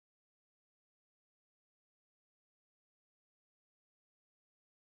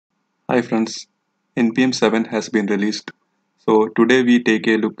Hi friends, NPM 7 has been released. So today we take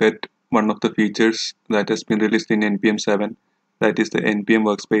a look at one of the features that has been released in NPM 7, that is the NPM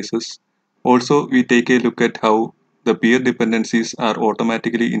workspaces. Also we take a look at how the peer dependencies are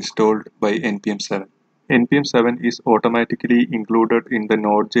automatically installed by NPM 7. NPM 7 is automatically included in the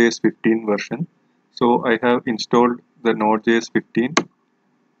Node.js 15 version. So I have installed the Node.js 15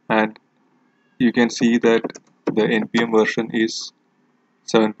 and you can see that the NPM version is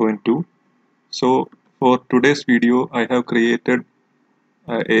 7.2. So for today's video, I have created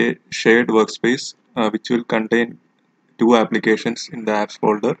a shared workspace which will contain two applications in the apps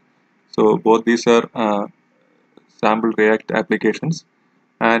folder. So both these are sample React applications,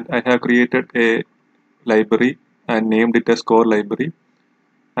 and I have created a library and named it as core library.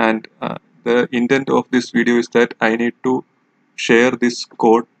 And the intent of this video is that I need to share this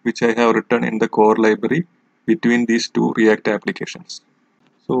code which I have written in the core library between these two React applications.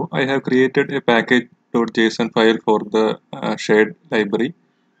 So I have created a package.json file for the shared library,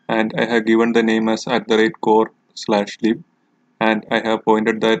 and I have given the name as @core/lib, and I have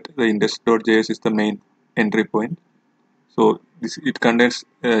pointed that the index.js is the main entry point. So it contains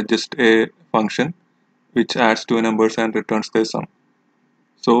just a function which adds two numbers and returns the sum.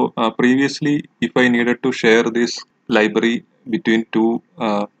 So previously, if I needed to share this library between two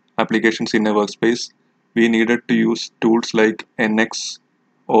applications in a workspace, we needed to use tools like NX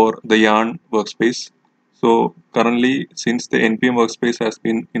or the Yarn workspace. So currently, since the NPM workspace has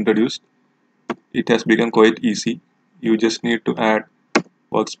been introduced, it has become quite easy. You just need to add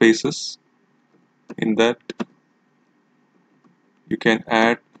workspaces. In that, you can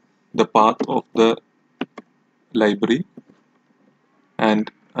add the path of the library, and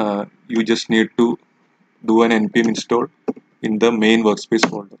you just need to do an npm install in the main workspace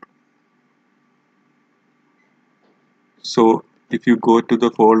folder. So if you go to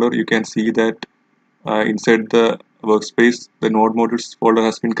the folder, you can see that inside the workspace, the node modules folder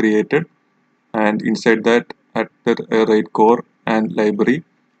has been created, and inside that at the right core and library.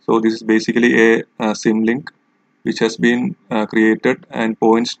 So this is basically a symlink which has been created and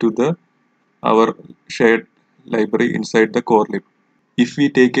points to the our shared library inside the core lib. If we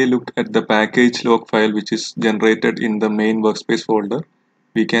take a look at the package log file which is generated in the main workspace folder,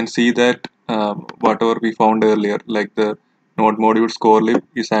 we can see that whatever we found earlier, like the node modules core lib,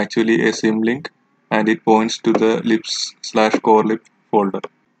 is actually a symlink, and it points to the libs/core lib folder.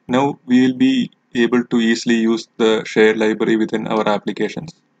 Now we will be able to easily use the shared library within our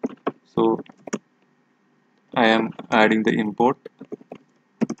applications. So I am adding the import.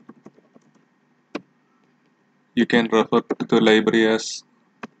 You can refer to the library as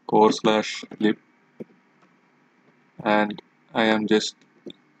core/lib, and I am just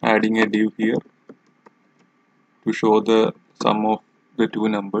adding a div here to show the sum of the two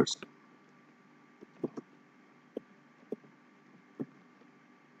numbers.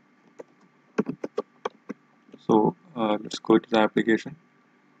 So let's go to the application.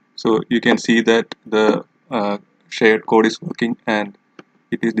 So you can see that the shared code is working and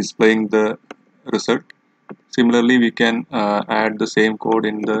it is displaying the result. Similarly, we can add the same code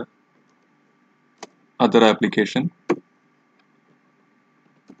in the other application.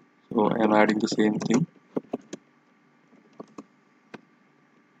 So I am adding the same thing.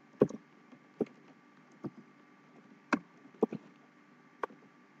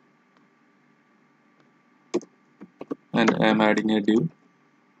 And I am adding a div.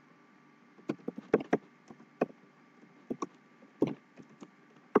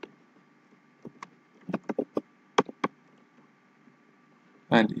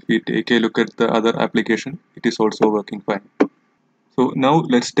 And if we take a look at the other application, it is also working fine. So now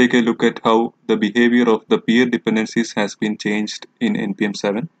let's take a look at how the behavior of the peer dependencies has been changed in NPM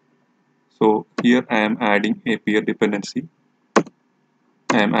 7. So here I am adding a peer dependency.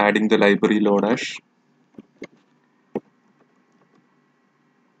 I am adding the library Lodash.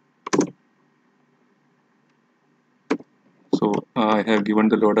 So I have given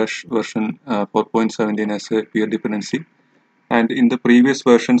the Lodash version 4.17 as a peer dependency. And in the previous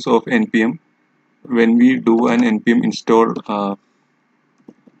versions of NPM, when we do an NPM install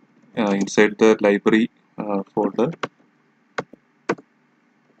inside the library folder,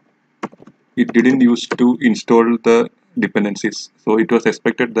 it didn't use to install the dependencies. So it was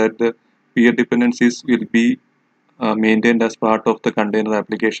expected that the peer dependencies will be maintained as part of the container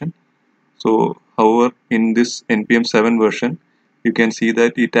application. So however, in this NPM 7 version, you can see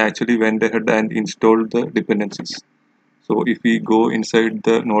that it actually went ahead and installed the dependencies. So if we go inside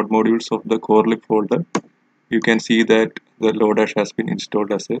the node modules of the core lib folder, you can see that the Lodash has been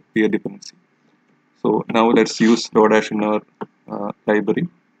installed as a peer dependency. So now let's use Lodash in our library.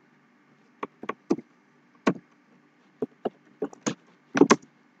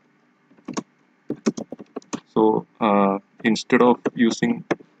 So instead of using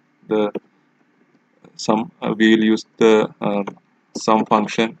the sum, we will use the sum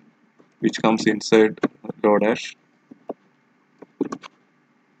function which comes inside low dash.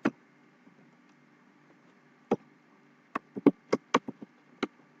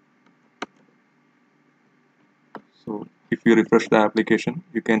 So if you refresh the application,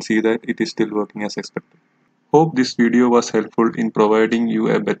 you can see that it is still working as expected. Hope this video was helpful in providing you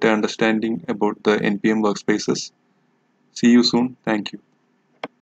a better understanding about the NPM workspaces. See you soon. Thank you.